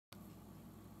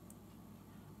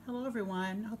Hello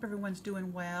everyone, hope everyone's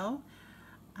doing well.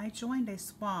 I joined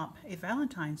a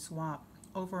Valentine swap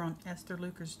over on Esther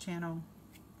Luker's channel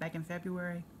back in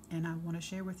February, and I want to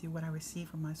share with you what I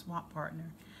received from my swap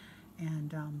partner.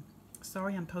 And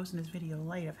sorry I'm posting this video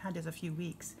late, I've had this a few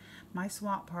weeks. My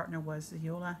swap partner was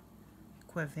Zoila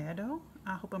Quevedo.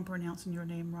 I hope I'm pronouncing your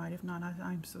name right, if not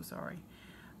I'm so sorry.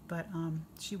 But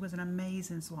she was an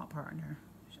amazing swap partner,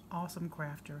 awesome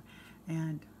crafter,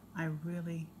 and I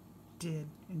really did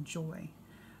enjoy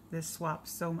this swap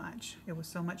so much. It was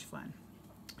so much fun.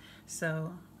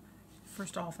 So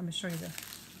first off, I'm going to show you the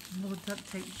little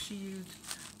duct tape she used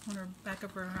on her back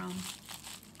of her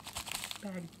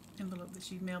bag envelope that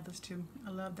she mailed this to.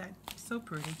 I love that. It's so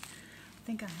pretty. I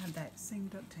think I have that same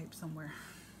duct tape somewhere.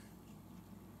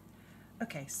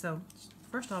 Okay, so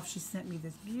first off, she sent me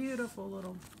this beautiful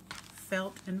little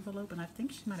felt envelope, and I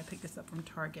think she might have picked this up from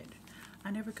Target. I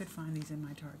never could find these in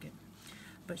my Target.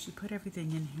 But she put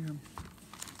everything in here,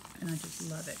 and I just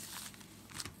love it.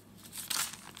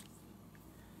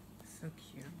 So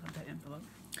cute. Love that envelope.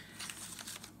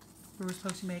 We were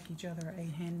supposed to make each other a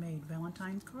handmade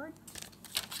Valentine's card,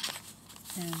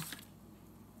 and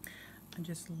I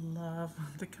just love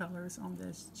the colors on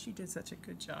this. She did such a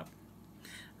good job.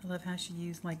 I love how she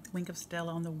used like the Wink of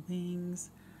Stella on the wings.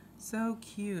 So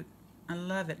cute. I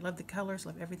love it. Love the colors.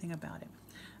 Love everything about it.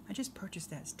 I just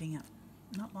purchased that stamp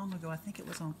not long ago. I think it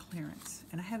was on clearance,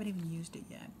 and I haven't even used it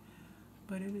yet,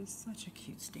 but it is such a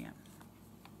cute stamp.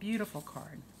 Beautiful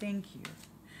card. Thank you.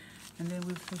 And then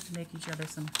we were supposed to make each other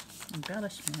some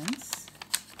embellishments,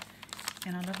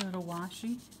 and I love the little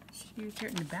washi she used here,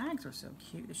 and the bags are so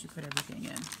cute that she put everything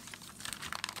in.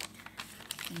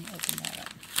 Let me open that up.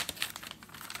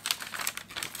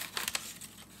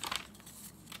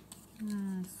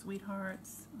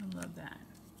 Sweethearts. I love that.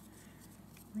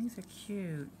 These are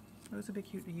cute. Those would be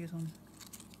cute to use on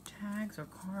tags or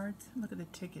cards. Look at the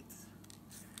tickets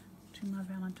to my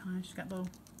Valentine. She's got the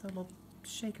little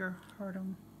shaker heart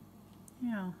on.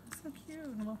 Yeah, so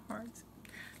cute. Little hearts.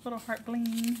 Little heart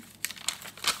bling.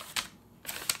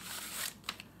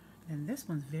 And this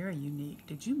one's very unique.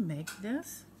 Did you make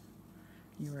this?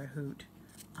 You're a hoot.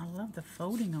 I love the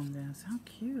folding on this. How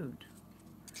cute.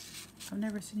 I've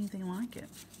never seen anything like it.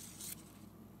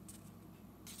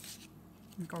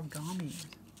 Like origami.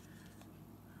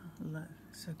 Love,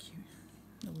 so cute.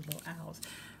 The little owls.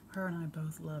 Her and I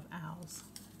both love owls.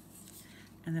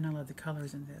 And then I love the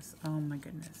colors in this. Oh my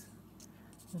goodness.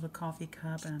 Little coffee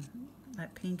cup, and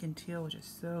that pink and teal was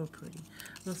just so pretty.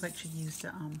 Looks like she used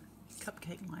a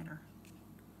cupcake liner.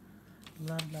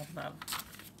 Love, love, love.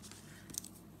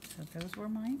 So those were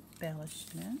my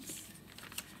embellishments.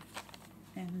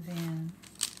 And then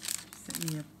she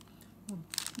sent me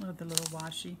love the little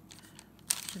washi.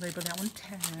 She labeled that one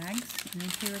tags, and then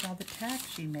here's all the tags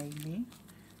she made me.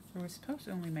 We were supposed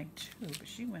to only make 2, but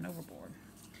she went overboard.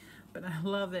 But I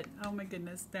love it. Oh my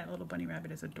goodness, that little bunny rabbit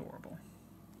is adorable.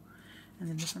 And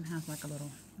then this one has like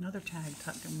another tag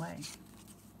tucked away.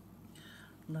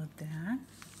 Love that.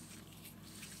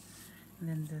 And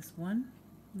then this one,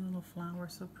 little flower,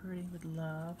 so pretty with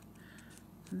love.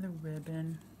 And the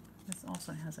ribbon. This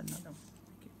also has another.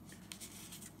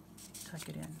 Tuck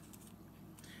it in.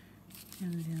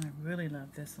 And then I really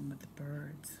love this one with the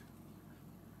birds.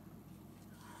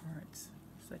 Hearts.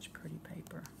 Such pretty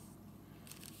paper.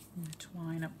 And the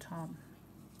twine up top.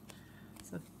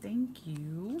 So thank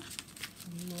you.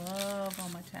 Love all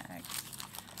my tags.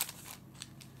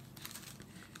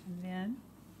 And then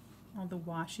all the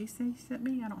washi she sent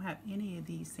me. I don't have any of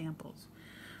these samples.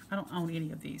 I don't own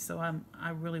any of these, so I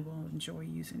really will enjoy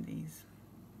using these.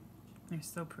 They're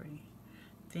so pretty.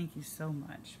 Thank you so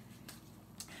much.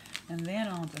 And then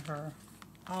on to her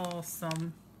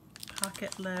awesome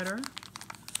pocket letter.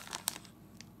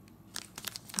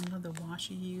 Another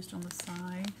washi used on the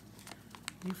side.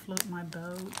 You Float My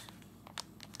Boat.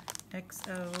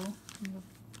 XO.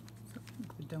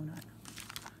 The donut.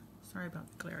 Sorry about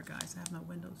the glare, guys. I have my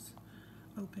windows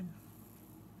open.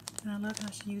 And I love how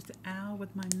she used the owl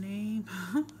with my name.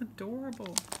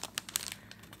 Adorable.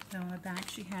 And on the back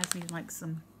she has me like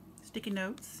some sticky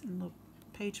notes and little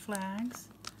page flags.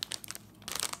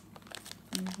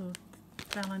 And little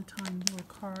Valentine little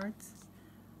cards.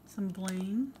 Some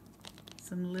bling.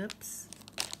 Some lips.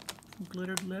 Some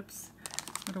glittered lips.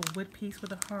 Little wood piece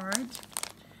with a heart.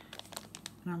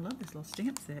 And I love this little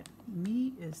stamp set.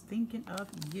 Me is thinking of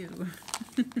you.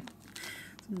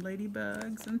 Some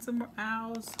ladybugs and some more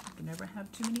owls. I can never have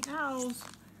too many owls.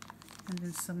 And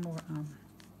then some more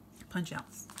punch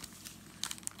outs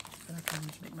that I can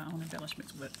make my own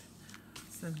embellishments with.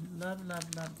 So love, love,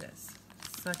 love this.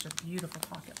 Such a beautiful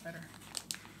pocket letter.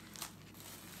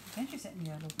 Then she sent me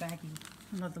a little baggie.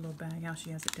 I love the little bag, how she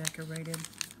has it decorated.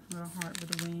 A little heart with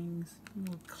the wings, a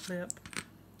little clip,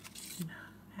 and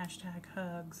hashtag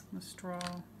hugs, a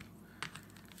straw.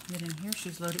 And then in here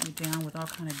she's loaded me down with all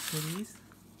kind of goodies.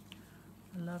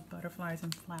 I love butterflies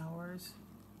and flowers.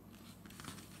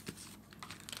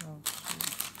 Oh,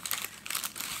 cute.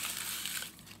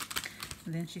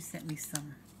 And then she sent me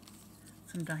some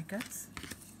die cuts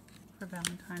for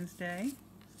Valentine's Day.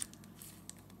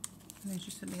 And then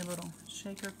she sent me a little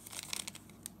shaker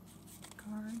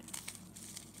card.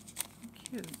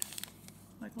 Cute.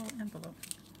 Like a little envelope.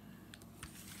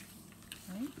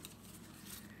 Okay.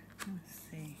 Let's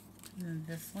see. And then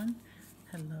this one,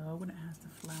 hello, and it has the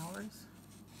flowers.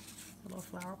 A little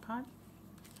flower pot.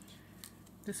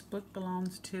 This book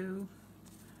belongs to,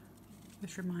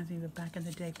 this reminds me of back in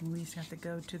the day when we used to have to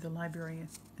go to the library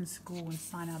in school and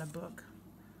sign out a book.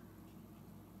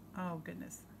 Oh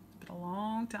goodness, it's been a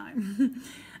long time.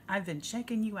 I've been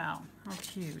checking you out. How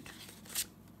cute.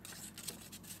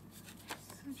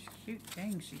 Such cute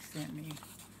things she sent me.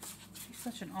 She's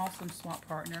such an awesome swap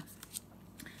partner.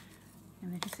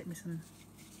 And then she sent me some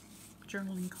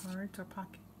journaling cards or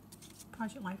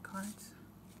project life cards.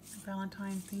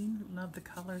 Valentine theme. Love the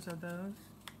colors of those.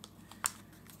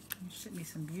 And she sent me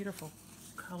some beautiful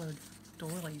colored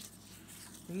doilies.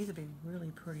 These would be really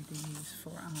pretty to use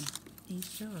for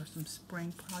Easter or some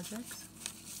spring projects.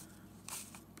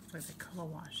 Like the color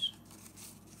wash.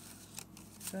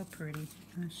 So pretty.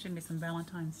 And she sent me some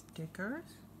Valentine stickers.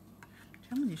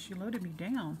 I'm telling you, she loaded me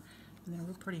down. And they're a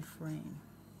real pretty frame.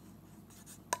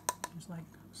 It's like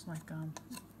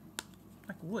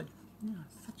wood. Yeah,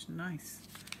 such nice.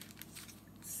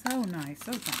 So nice,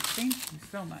 so nice. Thank you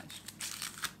so much.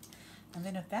 And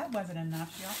then if that wasn't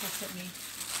enough, she also sent me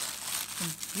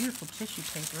some beautiful tissue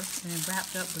paper and then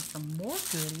wrapped up with some more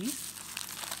goodies.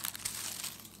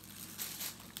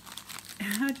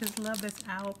 And I just love this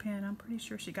owl pen. I'm pretty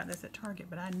sure she got this at Target,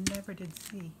 but I never did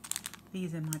see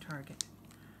these in my Target.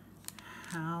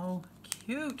 How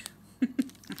cute.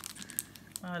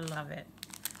 I love it.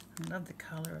 I love the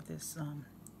color of this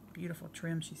beautiful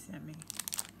trim she sent me.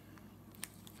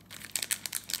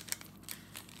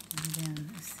 And then,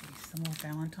 let's see, some more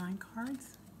Valentine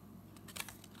cards.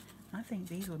 I think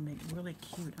these would make really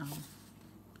cute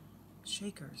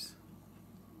shakers.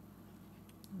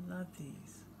 Love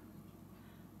these.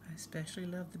 I especially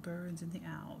love the birds and the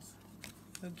owls.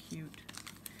 So cute.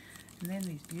 And then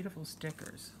these beautiful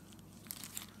stickers.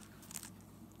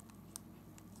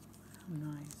 How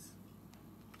nice.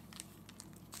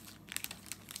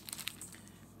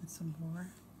 And some more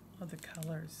of the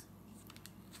colors.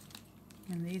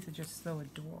 And these are just so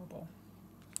adorable.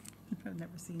 I've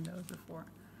never seen those before.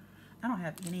 I don't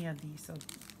have any of these, so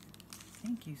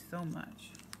thank you so much.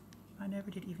 I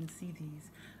never did even see these.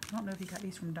 I don't know if you got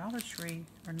these from Dollar Tree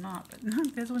or not, but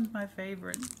this one's my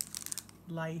favorite.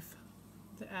 Life.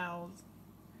 The owls.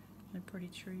 And a pretty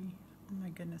tree. Oh my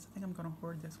goodness, I think I'm going to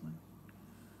hoard this one.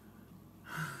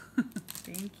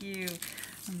 Thank you.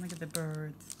 And look at the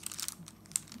birds.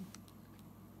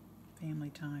 Family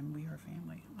time. We are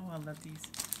family. Oh, I love these.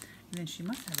 And then she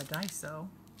must have a Daiso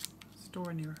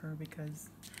store near her because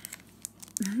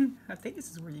I think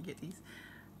this is where you get these.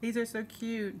 These are so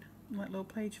cute. Like little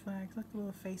page flags. Look at the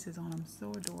little faces on them. So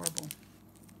adorable.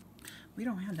 We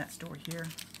don't have that store here.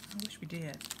 I wish we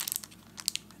did.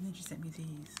 And then she sent me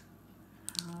these.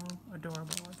 How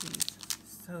adorable are these?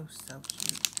 So, so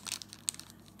cute.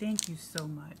 Thank you so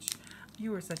much.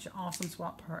 You are such an awesome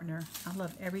swap partner. I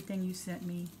love everything you sent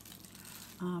me.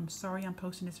 Sorry I'm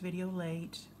posting this video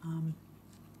late,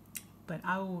 but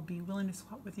I will be willing to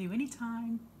swap with you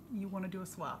anytime you want to do a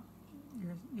swap.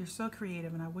 You're so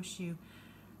creative, and I wish you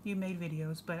made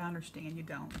videos, but I understand you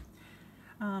don't.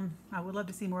 I would love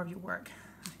to see more of your work.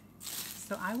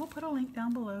 So I will put a link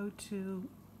down below to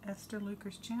Esther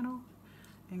Luker's channel,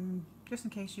 and just in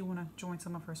case you want to join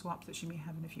some of her swaps that she may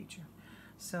have in the future.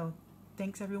 So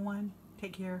thanks everyone.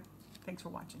 Take care. Thanks for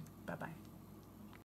watching. Bye-bye.